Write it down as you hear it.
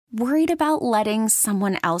Worried about letting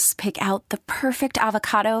someone else pick out the perfect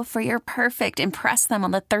avocado for your perfect impress them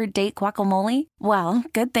on the third date guacamole? Well,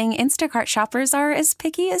 good thing Instacart shoppers are as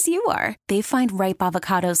picky as you are. They find ripe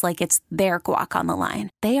avocados like it's their guac on the line.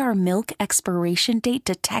 They are milk expiration date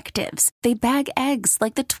detectives. They bag eggs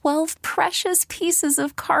like the 12 precious pieces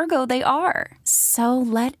of cargo they are. So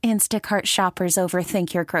let Instacart shoppers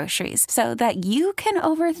overthink your groceries so that you can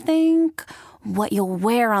overthink what you'll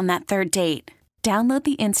wear on that third date. Download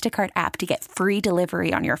the Instacart app to get free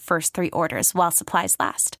delivery on your first 3 orders while supplies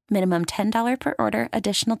last. Minimum $10 per order.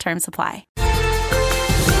 Additional terms apply.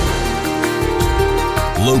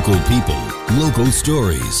 Local people, local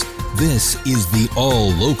stories. This is the All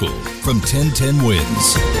Local from 1010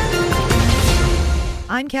 Wins.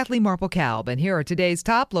 I'm Kathleen Marple-Kalb, and here are today's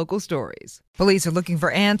top local stories. Police are looking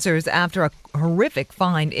for answers after a horrific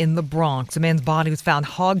find in the Bronx. A man's body was found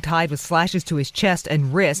hog-tied with slashes to his chest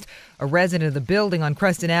and wrist. A resident of the building on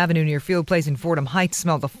Creston Avenue near Field Place in Fordham Heights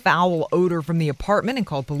smelled a foul odor from the apartment and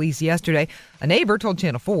called police yesterday. A neighbor told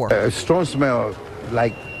Channel 4. A strong smell,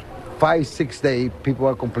 like 5-6 days, people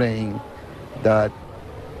are complaining that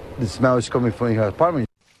the smell is coming from her apartment.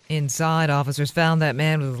 Inside, officers found that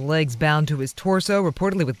man with his legs bound to his torso,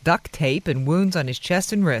 reportedly with duct tape, and wounds on his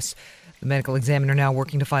chest and wrists. The medical examiner now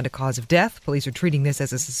working to find a cause of death. Police are treating this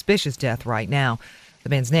as a suspicious death right now. The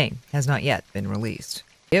man's name has not yet been released.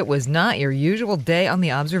 It was not your usual day on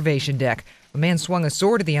the observation deck. A man swung a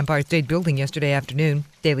sword at the Empire State Building yesterday afternoon.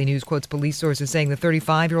 Daily News quotes police sources saying the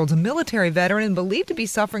 35-year-old's a military veteran and believed to be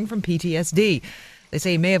suffering from PTSD. They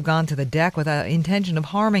say he may have gone to the deck with the intention of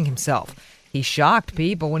harming himself. He shocked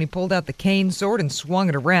people when he pulled out the cane sword and swung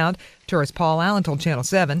it around. Tourist Paul Allen told Channel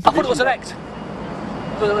 7. I thought it was an act.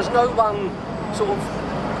 But there was no sort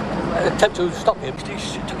of attempt to stop him.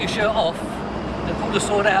 He took his shirt off and pulled the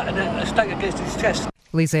sword out and then stuck it against his chest.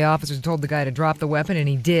 Police say officers told the guy to drop the weapon, and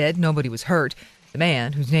he did. Nobody was hurt. The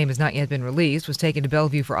man, whose name has not yet been released, was taken to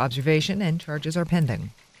Bellevue for observation, and charges are pending.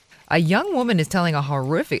 A young woman is telling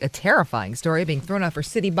a terrifying story of being thrown off her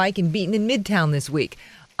city bike and beaten in Midtown this week.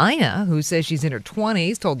 Ina, who says she's in her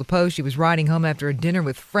 20s, told the Post she was riding home after a dinner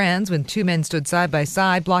with friends when 2 men stood side by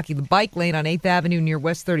side blocking the bike lane on 8th Avenue near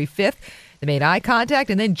West 35th. They made eye contact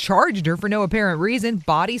and then charged her for no apparent reason,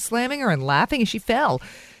 body slamming her and laughing as she fell.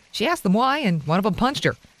 She asked them why, and one of them punched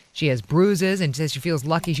her. She has bruises and says she feels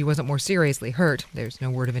lucky she wasn't more seriously hurt. There's no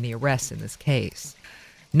word of any arrests in this case.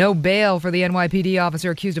 No bail for the NYPD officer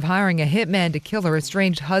accused of hiring a hitman to kill her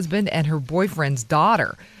estranged husband and her boyfriend's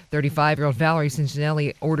daughter. 35-year-old Valerie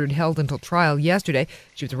Cincinnati ordered held until trial yesterday.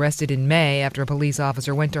 She was arrested in May after a police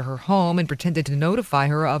officer went to her home and pretended to notify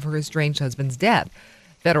her of her estranged husband's death.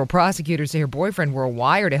 Federal prosecutors say her boyfriend wore a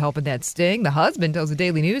wire to help in that sting. The husband tells the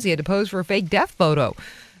Daily News he had to pose for a fake death photo.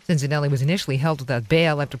 Cincinnati was initially held without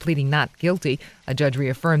bail after pleading not guilty. A judge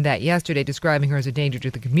reaffirmed that yesterday, describing her as a danger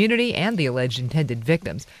to the community and the alleged intended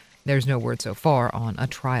victims. There's no word so far on a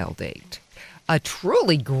trial date. A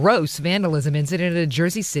truly gross vandalism incident at a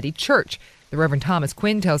Jersey City church. The Reverend Thomas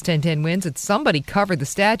Quinn tells 1010 Wins that somebody covered the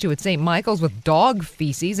statue at St. Michael's with dog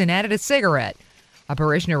feces and added a cigarette. A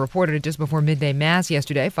parishioner reported it just before midday mass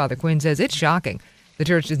yesterday. Father Quinn says it's shocking. The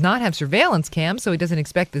church does not have surveillance cams, so he doesn't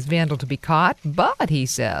expect this vandal to be caught. But, he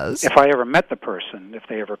says, if I ever met the person, if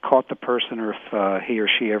they ever caught the person, or if he or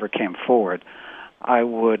she ever came forward, I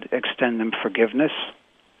would extend them forgiveness.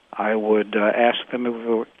 I would ask them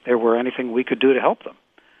if there were anything we could do to help them.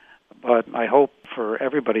 But I hope, for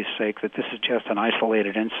everybody's sake, that this is just an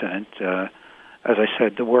isolated incident. As I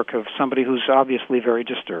said, the work of somebody who's obviously very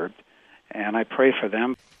disturbed, and I pray for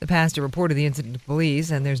them. The pastor reported the incident to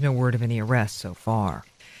police, and there's no word of any arrests so far.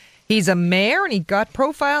 He's a mayor, and he got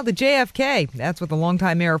profiled at JFK. That's what the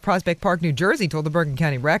longtime mayor of Prospect Park, New Jersey, told the Bergen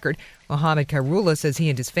County Record. Mohammed Kairullah says he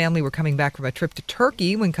and his family were coming back from a trip to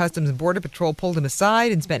Turkey when Customs and Border Patrol pulled him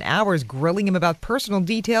aside and spent hours grilling him about personal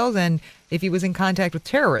details and if he was in contact with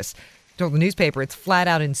terrorists. He told the newspaper it's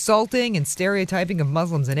flat-out insulting and stereotyping of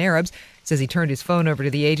Muslims and Arabs. Says he turned his phone over to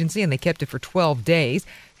the agency and they kept it for 12 days.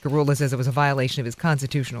 Kairullah says it was a violation of his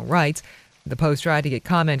constitutional rights. The Post tried to get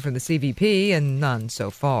comment from the CVP, and none so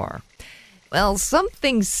far. Well,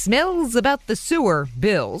 something smells about the sewer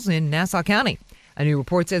bills in Nassau County. A new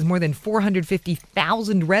report says more than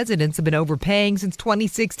 450,000 residents have been overpaying since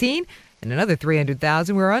 2016, and another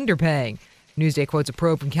 300,000 were underpaying. Newsday quotes a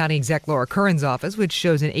probe from County Exec Laura Curran's office, which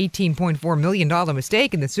shows an $18.4 million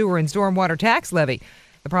mistake in the sewer and stormwater tax levy.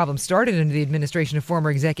 The problem started under the administration of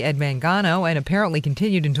former exec Ed Mangano and apparently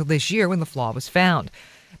continued until this year when the flaw was found.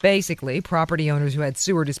 Basically, property owners who had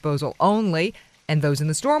sewer disposal only and those in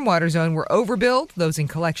the stormwater zone were overbilled, those in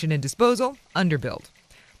collection and disposal underbilled.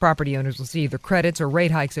 Property owners will see either credits or rate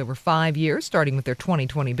hikes over 5 years, starting with their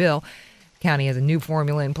 2020 bill. The county has a new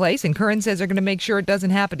formula in place, and Curran says they're going to make sure it doesn't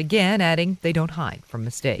happen again, adding they don't hide from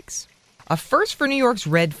mistakes. A first for New York's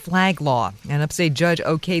red flag law. An upstate judge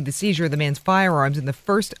okayed the seizure of the man's firearms in the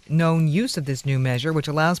first known use of this new measure, which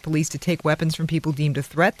allows police to take weapons from people deemed a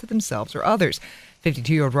threat to themselves or others.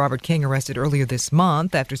 52-year-old Robert King arrested earlier this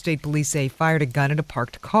month after state police say he fired a gun at a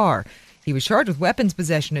parked car. He was charged with weapons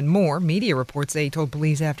possession and more. Media reports say he told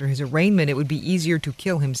police after his arraignment it would be easier to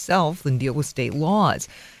kill himself than deal with state laws.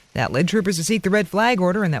 That led troopers to seek the red flag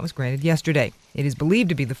order, and that was granted yesterday. It is believed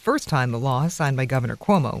to be the first time the law, signed by Governor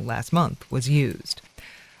Cuomo last month, was used.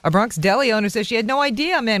 A Bronx deli owner says she had no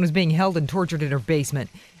idea a man was being held and tortured in her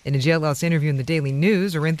basement. In a jailhouse interview in the Daily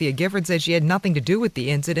News, Orinthia Gifford said she had nothing to do with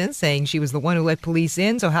the incident, saying she was the one who let police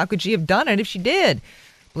in, so how could she have done it if she did?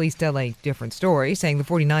 Police tell a different story, saying the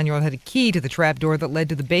 49-year-old had a key to the trapdoor that led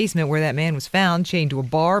to the basement where that man was found, chained to a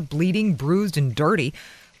bar, bleeding, bruised, and dirty.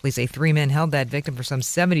 Police say 3 men held that victim for some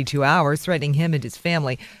 72 hours, threatening him and his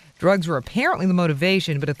family. Drugs were apparently the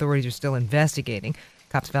motivation, but authorities are still investigating.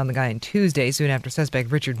 Cops found the guy on Tuesday, soon after suspect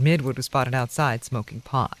Richard Midwood was spotted outside smoking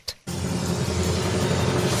pot.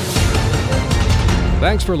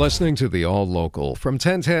 Thanks for listening to the All Local from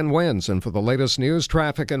 1010 Winds. And for the latest news,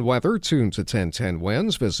 traffic, and weather, tune to 1010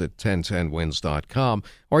 Winds. Visit 1010winds.com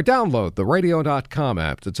or download the radio.com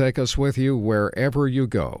app to take us with you wherever you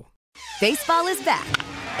go. Baseball is back,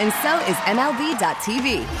 and so is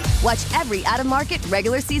MLB.tv. Watch every out-of-market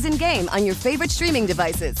regular season game on your favorite streaming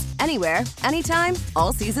devices, anywhere, anytime,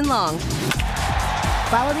 all season long.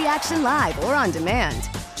 Follow the action live or on demand.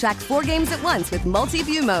 Track 4 games at once with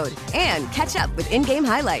multi-view mode and catch up with in-game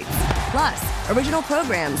highlights. Plus, original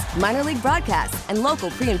programs, minor league broadcasts, and local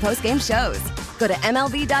pre- and post-game shows. Go to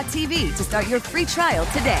MLB.tv to start your free trial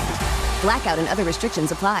today. Blackout and other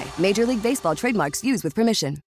restrictions apply. Major League Baseball trademarks used with permission.